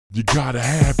You gotta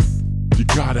have knowledge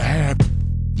for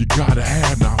life. You gotta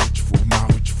have knowledge for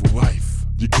life.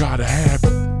 You gotta have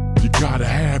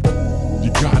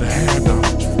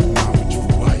knowledge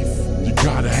for life. You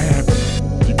gotta have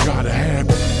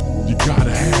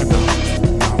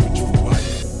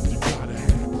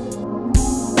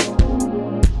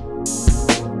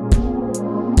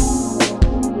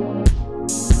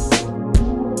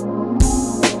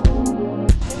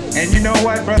And you know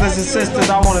what, brothers and sisters,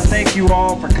 I want to thank you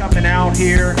all for coming out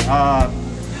here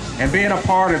and being a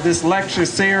part of this lecture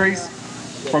series.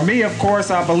 For me, of course,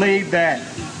 I believe that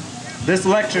this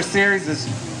lecture series is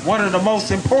one of the most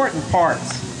important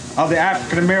parts of the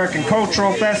African American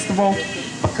Cultural Festival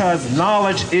because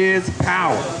knowledge is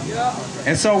power.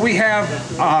 And so we have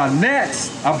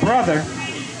next a brother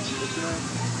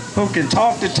who can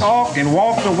talk the talk and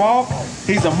walk the walk.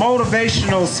 He's a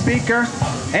motivational speaker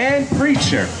and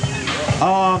preacher.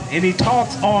 And he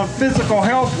talks on physical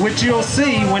health, which you'll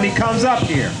see when he comes up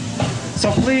here.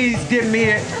 So please give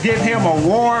him a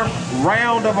warm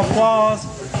round of applause.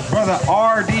 Brother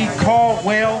R.D.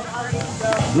 Caldwell.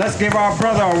 Let's give our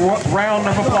brother a round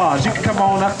of applause. You can come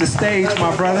on up the stage,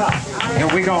 my brother.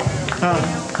 And we gon'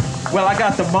 well, I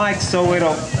got the mic, so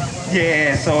it'll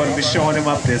be showing him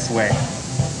up this way.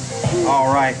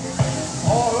 All right.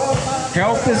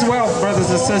 Health is wealth, brothers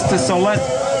and sisters, so let's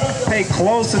pay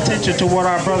close attention to what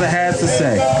our brother has to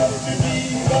say.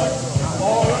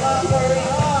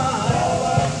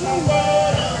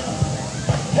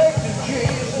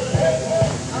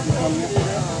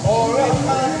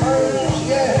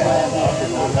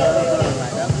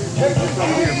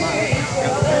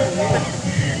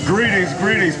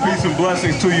 Greetings, peace and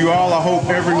blessings to you all. I hope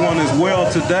everyone is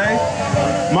well today.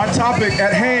 My topic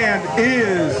at hand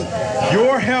is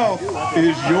your health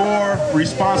is your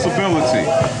responsibility.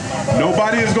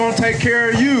 Nobody is going to take care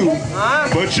of you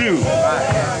but you.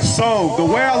 So the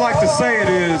way I like to say it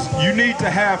is you need to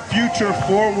have future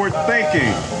forward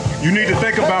thinking. You need to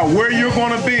think about where you're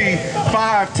going to be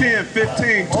 5, 10,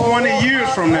 15, 20 years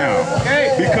from now.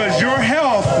 Because your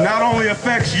health not only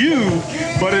affects you,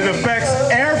 but it affects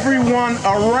everyone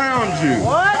around you.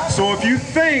 So if you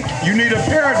think you need a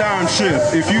paradigm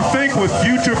shift, if you think with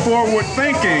future forward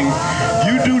thinking,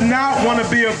 you do not want to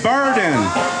be a burden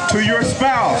to your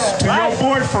spouse, to your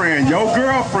boyfriend, your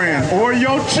girlfriend, or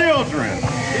your children.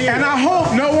 And I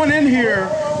hope no one in here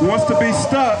wants to be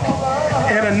stuck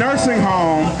in a nursing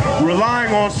home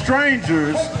relying on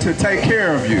strangers to take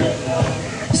care of you.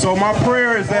 So my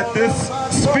prayer is that this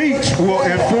speech will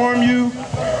inform you,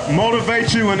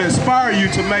 motivate you, and inspire you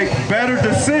to make better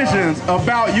decisions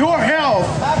about your health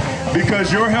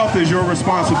because your health is your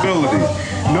responsibility.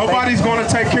 Nobody's going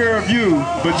to take care of you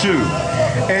but you.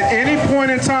 At any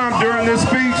point in time during this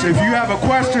speech, if you have a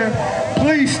question,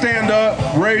 please stand up,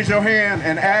 raise your hand,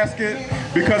 and ask it,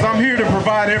 because I'm here to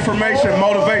provide information,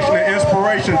 motivation, and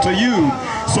inspiration to you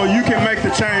so you can make the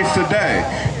change today.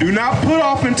 Do not put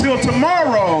off until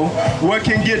tomorrow what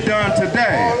can get done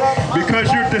today,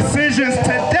 because your decisions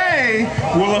today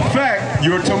will affect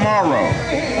your tomorrow.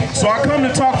 So I come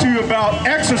to talk to you about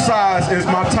exercise is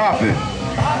my topic.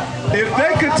 If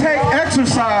they could take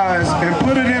exercise and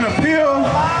put it in a pill,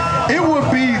 it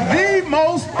would be the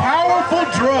most powerful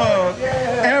drug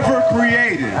ever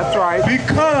created. That's right.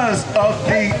 Because of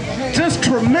the just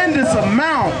tremendous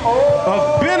amount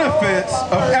of benefits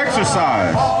of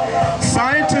exercise.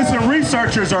 Scientists and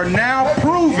researchers are now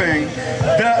proving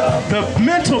the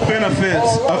mental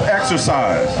benefits of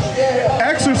exercise.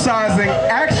 Exercising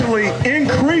actually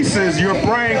increases your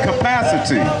brain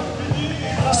capacity.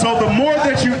 So the more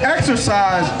that you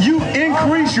exercise, you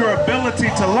increase your ability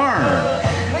to learn.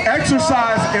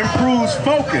 Exercise improves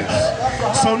focus.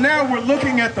 So now we're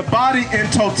looking at the body in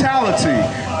totality,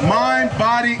 mind,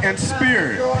 body, and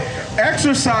spirit.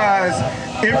 Exercise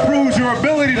improves your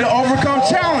ability to overcome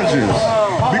challenges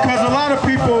because a lot of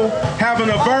people have an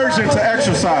aversion to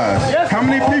exercise. How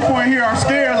many people in here are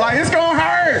scared like it's gonna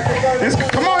hurt?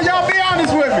 Come on, y'all, be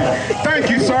honest with me. Thank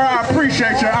you, sir. I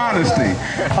appreciate your honesty.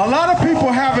 A lot of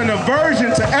people have an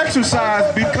aversion to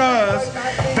exercise because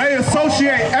they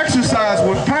associate exercise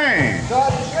with pain.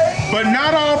 But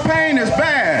not all pain is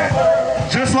bad,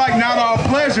 just like not all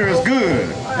pleasure is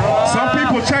good. Some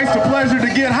people chase the pleasure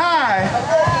to get high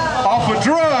off of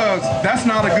drugs. That's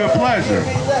not a good pleasure.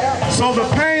 So the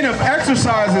pain of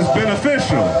exercise is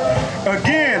beneficial.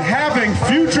 Again, having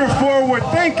future forward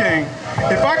thinking,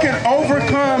 if I can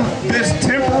overcome this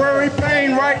temporary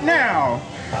pain right now,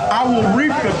 I will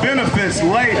reap the benefits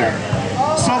later.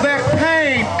 So that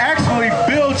pain actually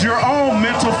builds your own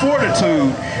mental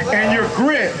fortitude and your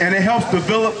grit, and it helps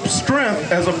develop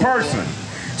strength as a person.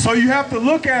 So you have to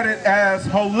look at it as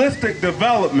holistic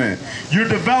development. You're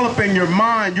developing your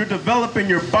mind, you're developing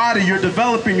your body, you're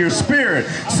developing your spirit.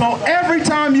 So every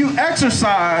time you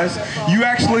exercise, you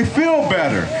actually feel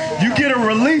better. You get a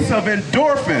release of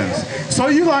endorphins. So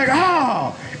you're like,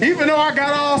 oh, even though I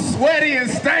got all sweaty and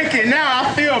stanky, now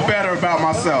I feel better about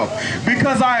myself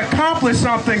because I accomplished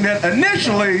something that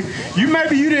initially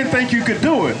maybe you didn't think you could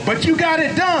do it, but you got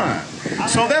it done.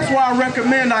 So that's why I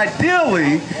recommend,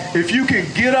 ideally, if you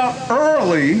can get up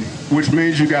early, which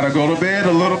means you got to go to bed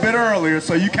a little bit earlier,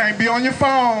 so you can't be on your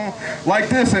phone like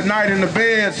this at night in the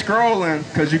bed scrolling,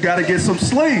 because you got to get some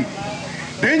sleep.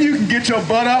 Then you can get your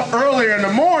butt up earlier in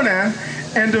the morning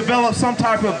and develop some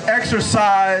type of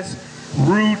exercise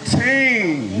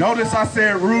routine. Notice I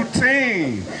said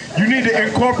routine. You need to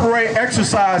incorporate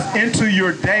exercise into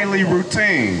your daily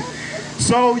routine.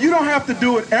 So you don't have to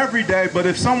do it every day, but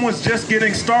if someone's just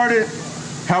getting started,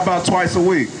 how about twice a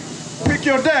week? Pick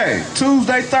your day,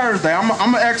 Tuesday, Thursday, I'm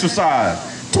gonna exercise.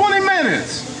 20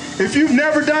 minutes. If you've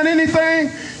never done anything,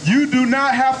 you do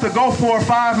not have to go for a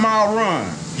 5-mile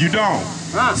run. You don't.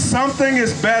 Something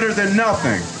is better than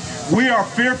nothing. We are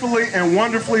fearfully and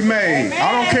wonderfully made. Amen.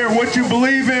 I don't care what you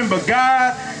believe in, but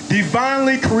God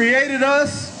divinely created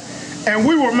us and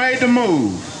we were made to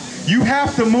move. You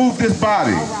have to move this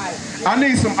body. I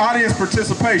need some audience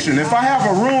participation. If I have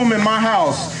a room in my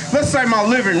house, let's say my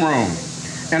living room,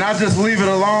 and I just leave it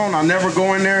alone, I never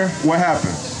go in there, what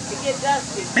happens? It gets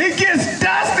dusty. It gets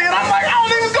dusty, and I'm like, I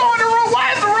don't even go in the room.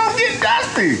 Why is the room getting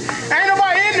dusty? Ain't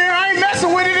nobody in there, I ain't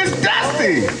messing with it, it's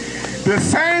dusty. The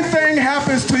same thing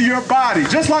happens to your body,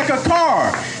 just like a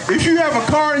car. If you have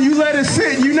a car and you let it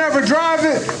sit and you never drive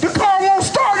it, the car won't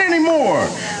start anymore.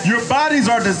 Your bodies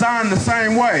are designed the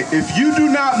same way. If you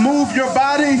do not move your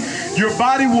body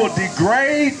will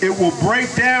degrade, it will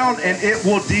break down, and it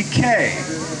will decay.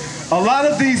 A lot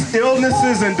of these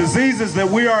illnesses and diseases that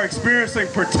we are experiencing,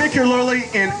 particularly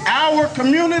in our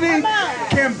community,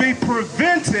 can be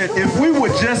prevented if we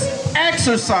would just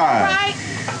exercise.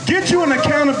 Get you an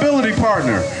accountability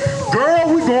partner.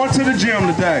 Girl, we going to the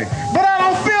gym today, but I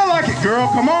don't feel like it. Girl,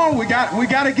 come on, we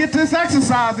got to get this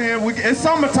exercise in. It's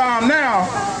summertime now.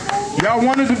 Y'all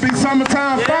wanted to be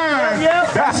summertime fine.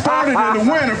 That started in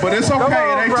the winter, but it's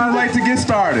okay. It ain't too late to get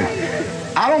started.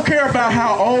 I don't care about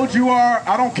how old you are.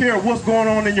 I don't care what's going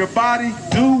on in your body.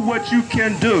 Do what you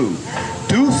can do.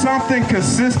 Do something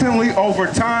consistently over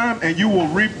time and you will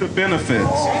reap the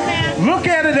benefits. Look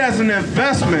at it as an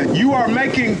investment. You are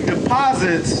making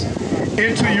deposits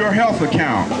into your health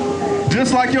account.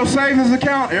 Just like your savings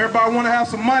account, everybody want to have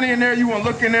some money in there. You want to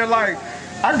look in there like,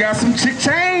 I got some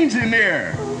change in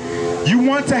there. You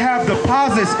want to have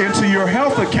deposits into your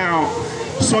health account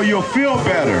so you'll feel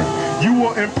better. You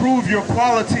will improve your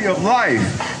quality of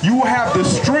life. You will have the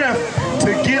strength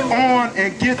to get on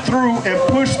and get through and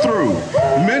push through,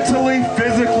 mentally,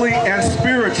 physically, and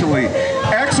spiritually.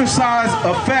 Exercise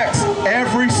affects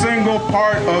every single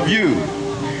part of you.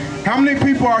 How many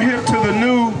people are hip to the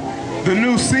new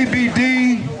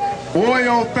CBD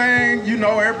oil thing? You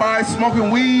know, everybody's smoking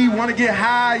weed, want to get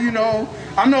high, you know.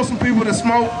 I know some people that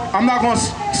smoke. I'm not going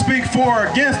to speak for or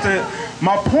against it.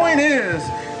 My point is,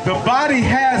 the body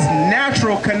has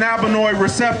natural cannabinoid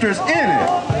receptors in it,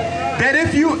 that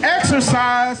if you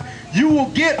exercise, you will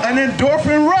get an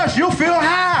endorphin rush. You'll feel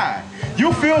high.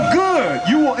 You'll feel good.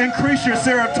 You will increase your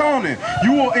serotonin.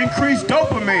 You will increase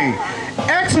dopamine.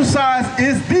 Exercise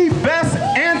is the best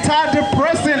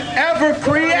antidepressant ever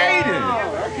created.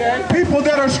 People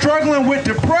that are struggling with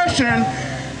depression,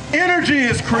 energy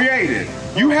is created.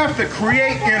 You have to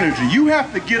create energy. You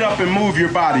have to get up and move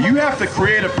your body. You have to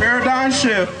create a paradigm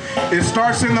shift. It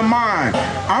starts in the mind.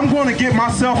 I'm going to get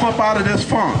myself up out of this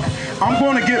funk. I'm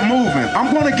going to get moving.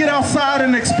 I'm going to get outside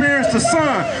and experience the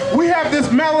sun. We have this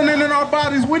melanin in our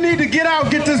bodies. We need to get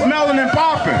out, get this melanin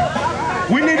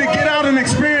popping. We need to get out and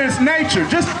experience nature.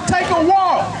 Just take a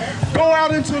walk. Go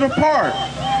out into the park.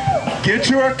 Get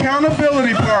your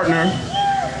accountability partner.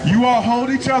 You all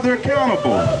hold each other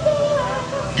accountable.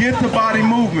 Get the body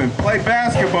movement. Play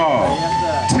basketball,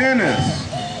 tennis,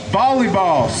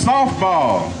 volleyball,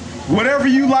 softball. Whatever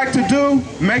you like to do,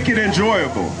 make it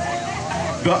enjoyable.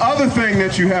 The other thing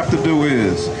that you have to do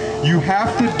is, you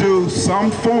have to do some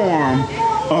form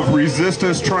of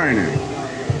resistance training.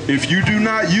 If you do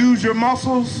not use your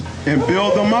muscles and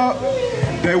build them up,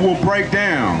 they will break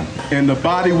down and the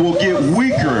body will get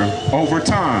weaker over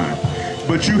time.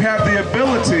 But you have the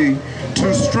ability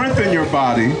to strengthen your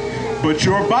body. But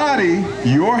your body,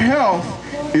 your health,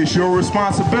 is your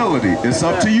responsibility. It's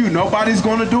up to you. Nobody's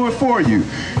going to do it for you.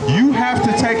 You have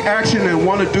to take action and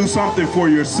want to do something for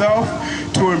yourself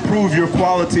to improve your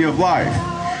quality of life.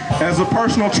 as a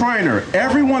personal trainer,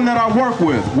 everyone that I work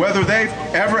with, whether they've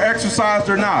ever exercised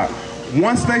or not,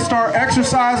 once they start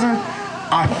exercising,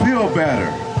 I feel better.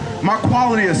 My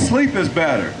quality of sleep is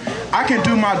better. I can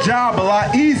do my job a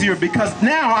lot easier because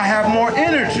now I have more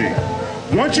energy.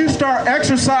 Once you start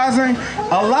exercising,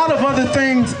 a lot of other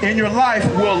things in your life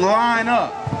will line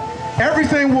up.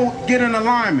 Everything will get in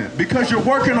alignment because you're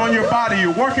working on your body,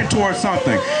 you're working towards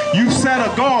something. You set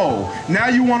a goal, now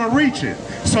you want to reach it.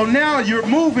 So now you're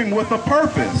moving with a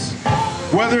purpose.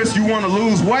 Whether it's you want to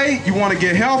lose weight, you want to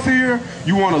get healthier,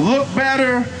 you want to look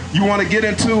better, you want to get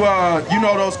into, you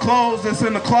know, those clothes that's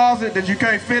in the closet that you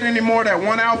can't fit anymore, that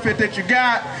one outfit that you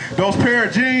got, those pair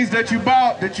of jeans that you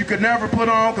bought that you could never put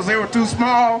on because they were too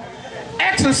small.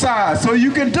 Exercise so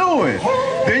you can do it.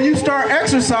 Then you start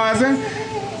exercising.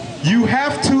 You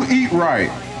have to eat right.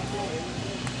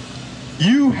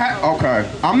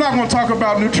 Okay, I'm not going to talk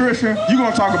about nutrition. You're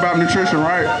going to talk about nutrition,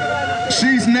 right?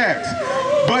 She's next.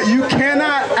 But you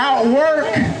cannot outwork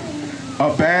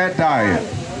a bad diet.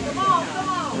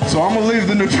 So I'm going to leave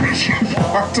the nutrition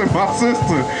part to my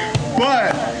sister.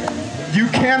 But you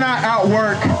cannot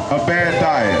outwork a bad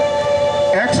diet.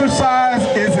 Exercise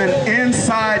is an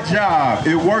inside job.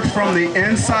 It works from the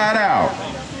inside out.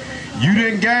 You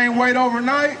didn't gain weight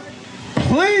overnight?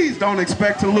 Please don't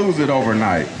expect to lose it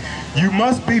overnight. You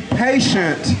must be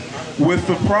patient with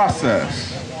the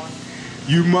process.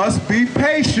 You must be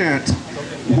patient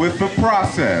with the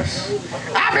process.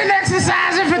 I've been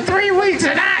exercising for 3 weeks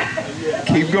and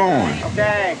keep going.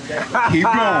 Okay. Keep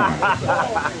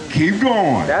going. Keep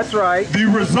going. That's right. The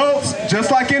results,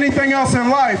 just like anything else in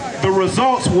life, the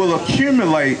results will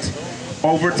accumulate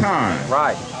over time.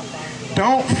 Right.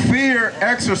 Don't fear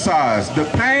exercise. The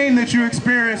pain that you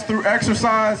experience through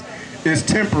exercise is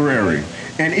temporary.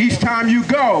 And each time you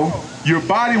go, your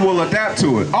body will adapt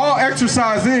to it. All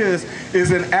exercise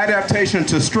is an adaptation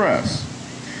to stress.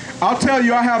 I'll tell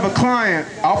you, I have a client,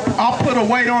 I'll put a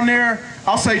weight on there,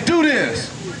 I'll say, do this.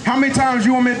 How many times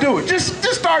you want me to do it? Just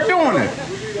start doing it.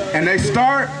 And they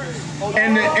start,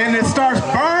 and it starts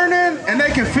burning, and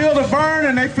they can feel the burn,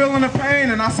 and they feeling the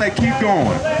pain, and I say, keep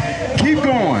going. Keep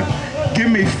going. Give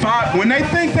me 5. When they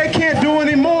think they can't do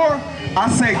any more, I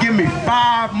say, give me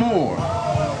 5 more.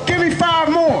 Give me 5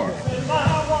 more.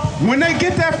 When they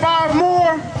get that 5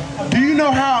 more, do you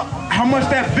know how much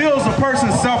that builds a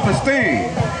person's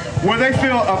self-esteem? Where they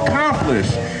feel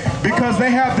accomplished because they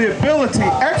have the ability.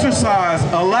 Exercise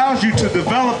allows you to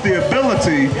develop the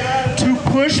ability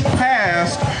to push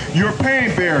past your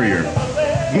pain barrier.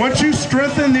 Once you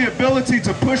strengthen the ability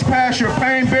to push past your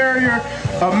pain barrier,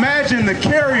 imagine the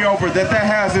carryover that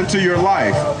has into your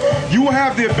life. You will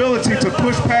have the ability to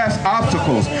push past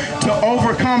obstacles, to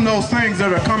overcome those things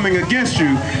that are coming against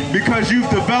you because you've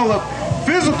developed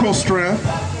physical strength,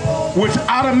 which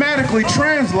automatically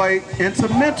translate into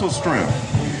mental strength.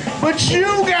 But you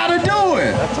gotta do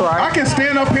it. That's right. I can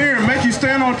stand up here and make you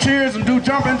stand on chairs and do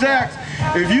jumping jacks.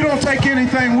 If you don't take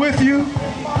anything with you,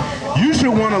 you should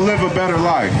want to live a better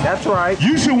life. That's right.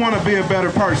 You should want to be a better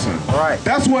person. Right.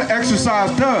 That's what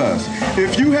exercise does.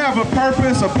 If you have a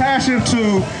purpose, a passion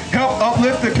to help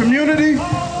uplift the community,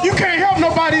 you can't help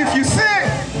nobody if you're sick.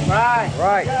 Right.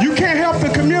 Right. You can't help the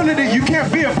community. You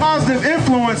can't be a positive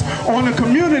influence on the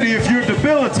community if you're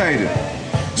debilitated.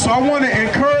 So I want to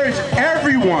encourage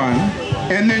everyone,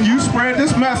 and then you spread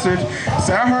this message.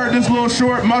 Say, I heard this little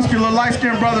short, muscular,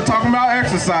 light-skinned brother talking about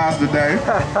exercise today.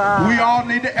 We all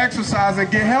need to exercise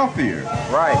and get healthier.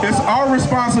 Right. It's our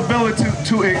responsibility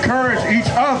to encourage each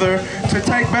other to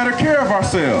take better care of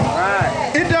ourselves.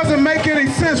 Right. It doesn't make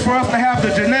any sense for us to have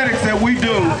the genetics that we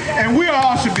do, and we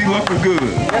all should be looking good.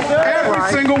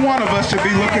 Every single one of us should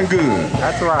be looking good.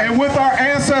 That's right. And with our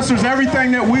ancestors,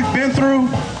 everything that we've been through,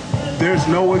 there's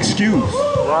no excuse.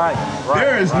 Right.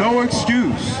 There is no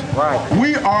excuse. Right.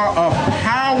 We are a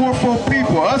powerful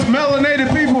people. Us melanated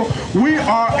people, we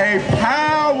are a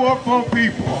powerful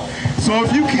people. So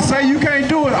if you say you can't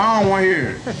do it, I don't want to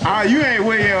hear it. You ain't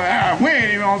we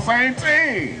ain't even on the same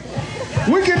team.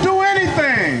 We can do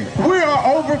anything. We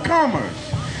are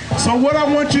overcomers. So what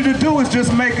I want you to do is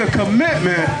just make a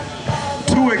commitment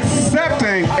to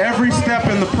accepting every step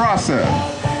in the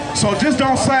process. So just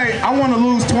don't say, I want to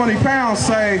lose 20 pounds.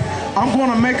 Say, I'm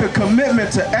going to make a commitment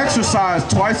to exercise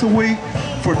twice a week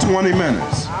for 20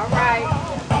 minutes. All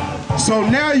right. So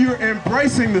now you're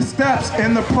embracing the steps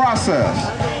in the process.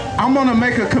 I'm going to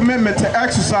make a commitment to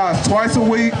exercise twice a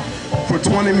week for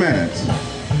 20 minutes.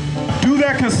 Do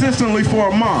that consistently for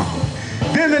a month.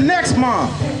 Then the next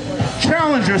month,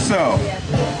 challenge yourself.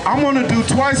 I'm going to do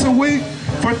twice a week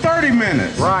for 30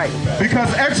 minutes. Right.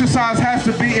 Because exercise has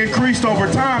to be increased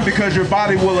over time because your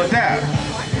body will adapt.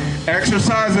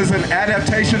 Exercise is an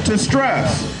adaptation to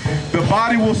stress. The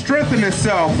body will strengthen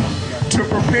itself to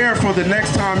prepare for the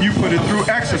next time you put it through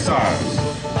exercise.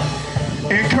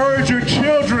 Encourage your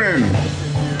children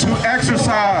to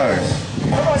exercise.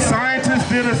 Scientists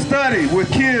did a study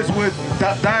with kids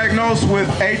diagnosed with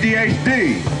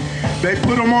ADHD. They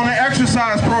put them on an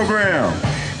exercise program.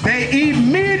 They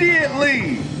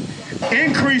immediately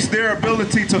increased their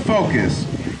ability to focus.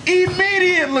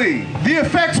 Immediately. The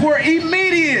effects were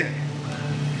immediate.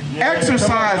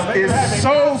 Exercise is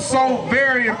so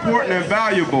very important and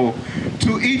valuable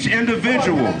to each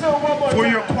individual for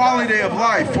your quality of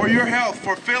life, for your health,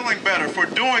 for feeling better, for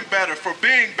doing better, for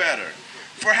being better,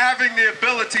 for having the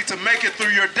ability to make it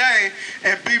through your day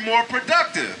and be more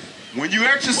productive. When you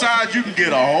exercise, you can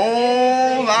get a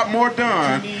whole lot more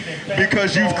done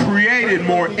because you've created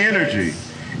more energy.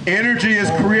 Energy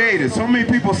is created. So many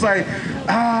people say,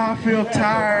 I feel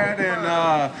tired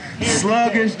and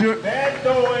sluggish. Take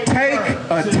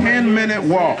a 10-minute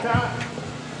walk.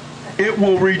 It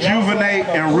will rejuvenate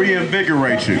and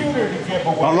reinvigorate you.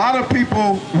 A lot of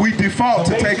people, we default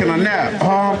to taking a nap. Oh,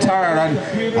 I'm tired.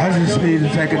 I just need to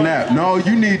take a nap. No,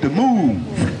 you need to move.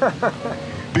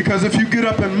 Because if you get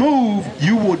up and move,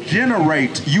 you will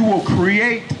generate, you will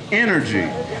create energy.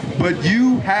 But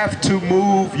you have to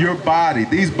move your body.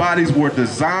 These bodies were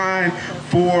designed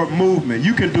for movement.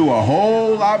 You can do a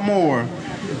whole lot more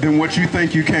than what you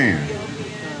think you can.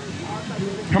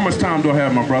 How much time do I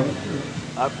have, my brother?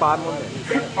 5 more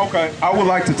minutes. Okay, I would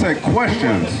like to take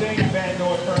questions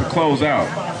to close out.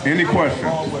 Any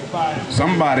questions?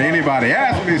 Somebody, anybody,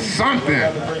 ask me something.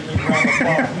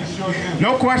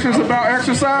 No questions about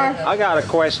exercise? I got a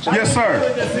question. Yes,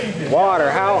 sir. Water,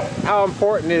 how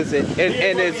important is it?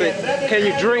 And is it, can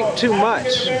you drink too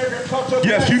much?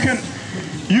 Yes,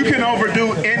 you can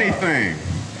overdo anything.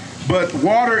 But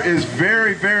water is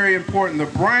very important. The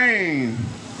brain,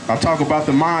 I talk about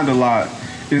the mind a lot,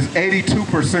 is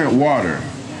 82% water.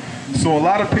 So a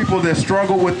lot of people that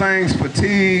struggle with things,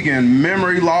 fatigue and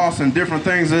memory loss and different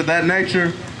things of that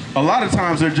nature, a lot of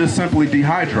times they're just simply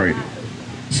dehydrated.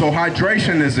 So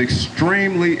hydration is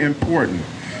extremely important.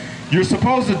 You're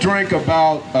supposed to drink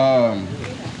about,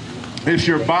 it's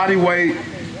your body weight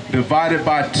divided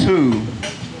by 2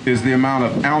 is the amount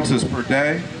of ounces per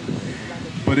day.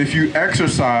 But if you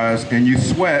exercise and you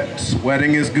sweat,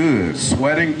 sweating is good.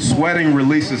 Sweating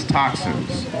releases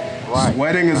toxins. Right.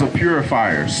 Sweating is a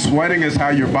purifier. Sweating is how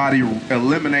your body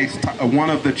eliminates one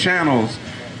of the channels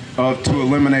to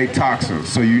eliminate toxins.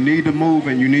 So you need to move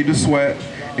and you need to sweat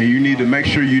and you need to make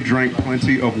sure you drink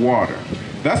plenty of water.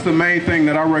 That's the main thing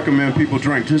that I recommend people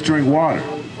drink. Just drink water.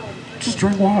 Just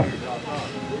drink water.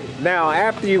 Now,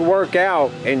 after you work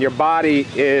out and your body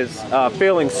is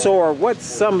feeling sore, what's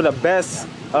some of the best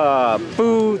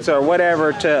foods or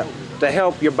whatever to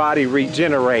help your body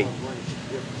regenerate?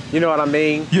 You know what I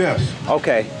mean? Yes.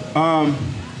 Okay.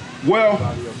 Well,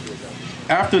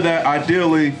 after that,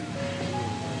 ideally,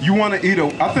 you want to eat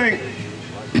I think,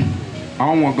 I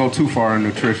don't want to go too far in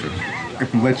nutrition.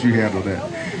 Let you handle that.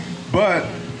 But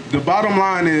the bottom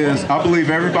line is, I believe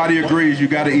everybody agrees you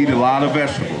got to eat a lot of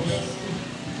vegetables.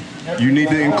 You need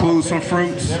to include some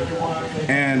fruits,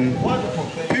 and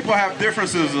people have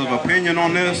differences of opinion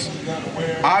on this.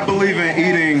 I believe in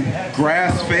eating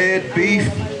grass-fed beef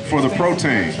for the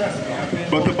protein.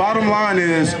 But the bottom line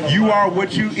is, you are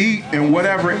what you eat and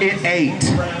whatever it ate.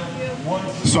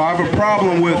 So I have a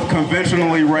problem with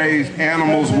conventionally raised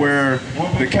animals where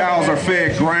the cows are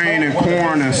fed grain and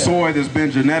corn and soy that's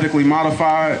been genetically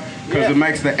modified because it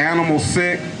makes the animals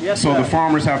sick. So the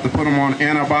farmers have to put them on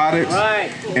antibiotics.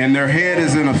 And their head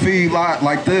is in a feedlot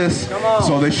like this.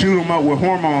 So they shoot them up with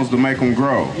hormones to make them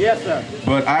grow. Yes, sir.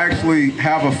 But I actually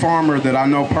have a farmer that I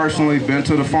know personally, been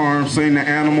to the farm, seen the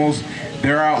animals.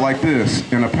 They're out like this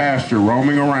in a pasture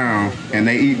roaming around and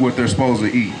they eat what they're supposed to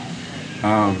eat.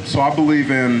 So I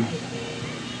believe in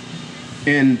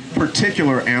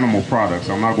particular animal products.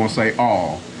 I'm not going to say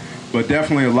all, but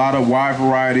definitely a lot of wide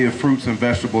variety of fruits and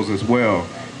vegetables as well,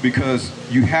 because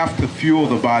you have to fuel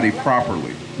the body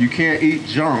properly. You can't eat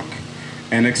junk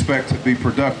and expect to be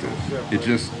productive.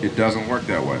 It doesn't work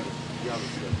that way.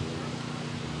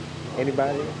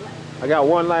 Anybody? I got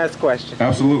one last question.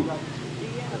 Absolutely.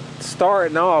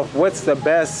 Starting off, what's the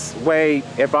best way,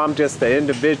 if I'm just an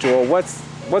individual,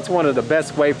 what's one of the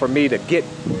best way for me to get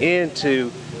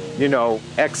into, you know,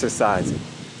 exercising?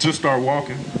 Just start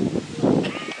walking.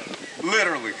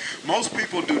 Literally. Most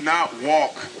people do not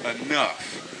walk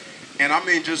enough. And I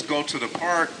mean, just go to the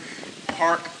park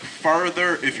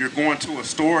further. If you're going to a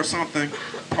store or something,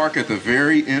 park at the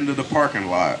very end of the parking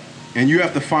lot. And you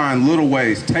have to find little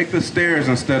ways. Take the stairs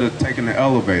instead of taking the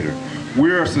elevator.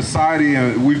 we're a society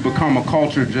and we've become a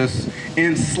culture just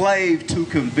enslaved to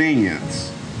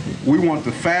convenience. We want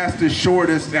the fastest,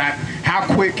 shortest, how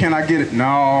quick can I get it?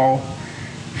 No,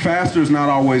 faster is not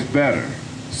always better.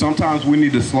 Sometimes we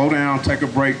need to slow down, take a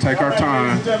break, take our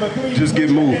time, just get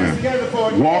moving.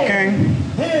 Walking,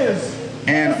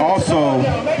 and also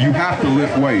you have to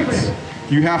lift weights.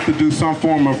 You have to do some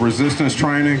form of resistance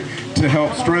training to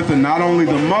help strengthen not only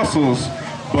the muscles,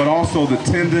 but also the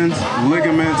tendons,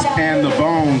 ligaments, and the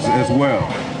bones as well.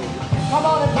 Come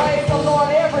on and praise the Lord,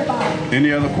 everybody.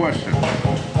 Any other question?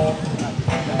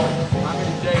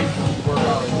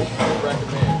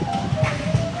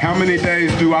 How many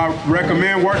days do I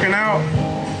recommend working out?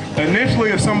 Initially,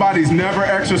 if somebody's never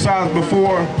exercised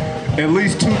before, at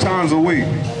least 2 times a week.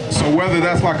 So whether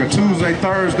that's like a Tuesday,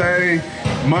 Thursday,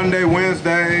 Monday,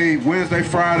 Wednesday, Wednesday,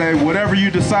 Friday, whatever you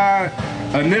decide,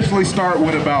 initially start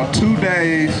with about 2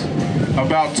 days,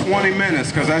 about 20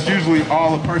 minutes, because that's usually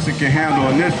all a person can handle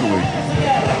initially.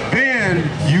 Then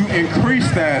you increase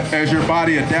that as your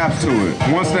body adapts to it.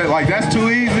 Once that, like that's too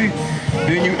easy,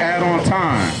 then you add on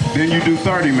time. Then you do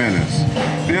 30 minutes.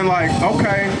 Then like,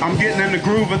 okay, I'm getting in the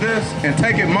groove of this, and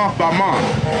take it month by month.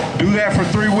 Do that for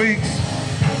 3 weeks,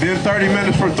 then 30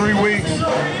 minutes for 3 weeks,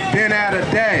 then add a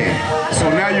day. So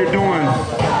now you're doing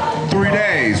 3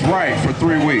 days, right, for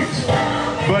 3 weeks.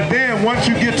 But then once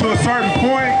you get to a certain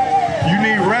point, you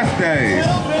need rest days.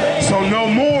 So no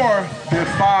more than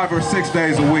 5 or 6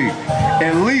 days a week,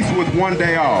 at least with 1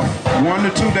 day off. 1 to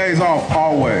 2 days off,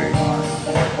 always.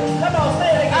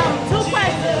 2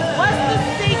 questions. What's the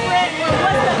secret, or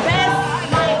what's the best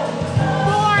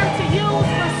form to use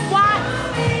for squats?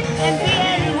 And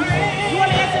then, you want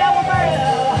to answer that one first?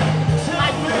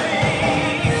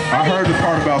 I heard the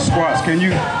part about squats. Can you?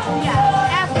 Yeah,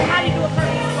 ask them how do you do a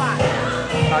perfect squat?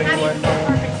 How do you do a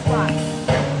perfect squat?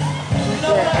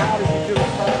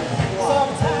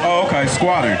 Oh, okay,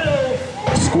 squatting.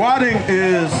 Squatting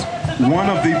is one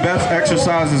of the best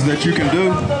exercises that you can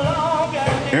do.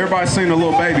 Everybody's seen a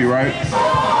little baby, right?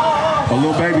 A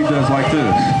little baby does like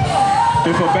this.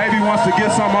 If a baby wants to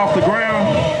get something off the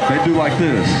ground, they do like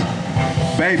this.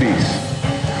 Babies.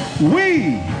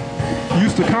 We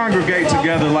used to congregate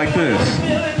together like this.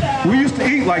 We used to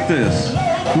eat like this.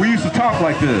 We used to talk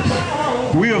like this.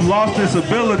 We have lost this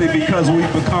ability because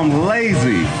we've become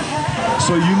lazy.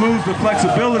 So you lose the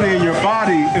flexibility in your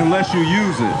body unless you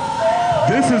use it.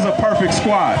 This is a perfect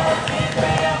squat.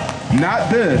 Not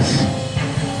this.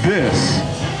 This.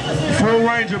 Full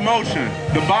range of motion.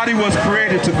 The body was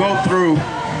created to go through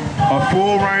a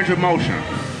full range of motion.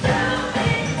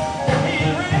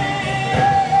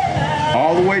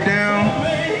 All the way down,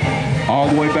 all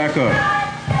the way back up.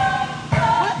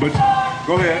 But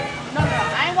go ahead. No,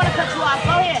 I ain't want to cut you off.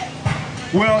 Go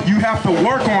ahead. Well, you have to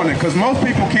work on it because most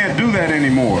people can't do that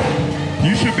anymore.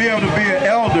 You should be able to be an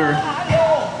elder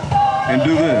and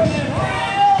do this.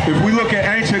 If we look at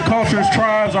ancient cultures,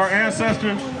 tribes, our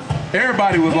ancestors,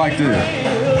 everybody was like this.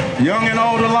 Young and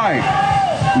old alike.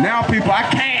 Now people, I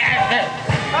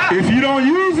can't. If you don't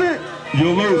use it,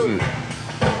 you'll lose it.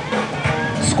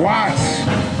 Squats.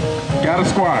 Gotta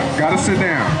squat. Gotta sit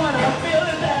down.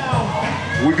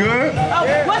 We good?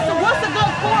 What's a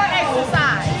good core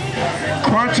exercise?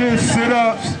 Crunches,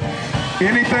 sit-ups,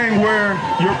 anything where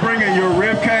you're bringing your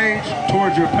rib cage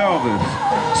towards your pelvis.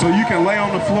 So you can lay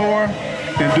on the floor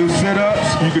and do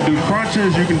sit-ups, you can do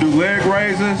crunches, you can do leg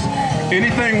raises,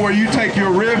 anything where you take your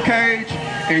rib cage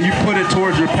and you put it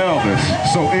towards your pelvis.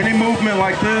 So any movement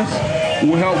like this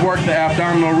will help work the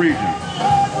abdominal region.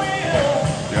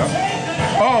 Yep.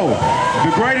 Oh,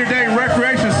 the Greater Dayton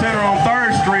Recreation Center on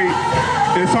 3rd Street,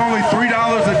 it's only $3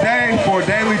 a day for a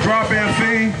daily drop-in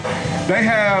fee. They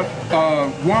have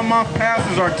 1 month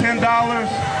passes are $10,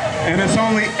 and it's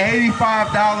only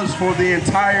 $85 for the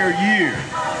entire year.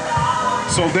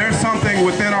 So there's something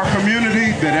within our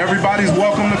community that everybody's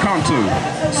welcome to come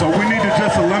to. So we need to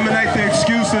just eliminate the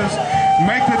excuses,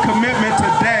 make the commitment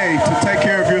today to take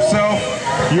care of yourself.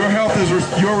 Your health is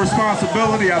your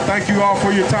responsibility. I thank you all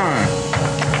for your time.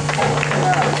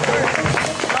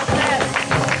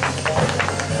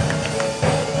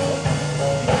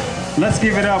 Let's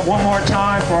give it up one more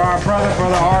time for our brother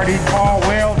RD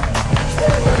Caldwell.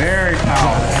 Very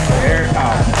powerful, very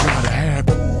powerful.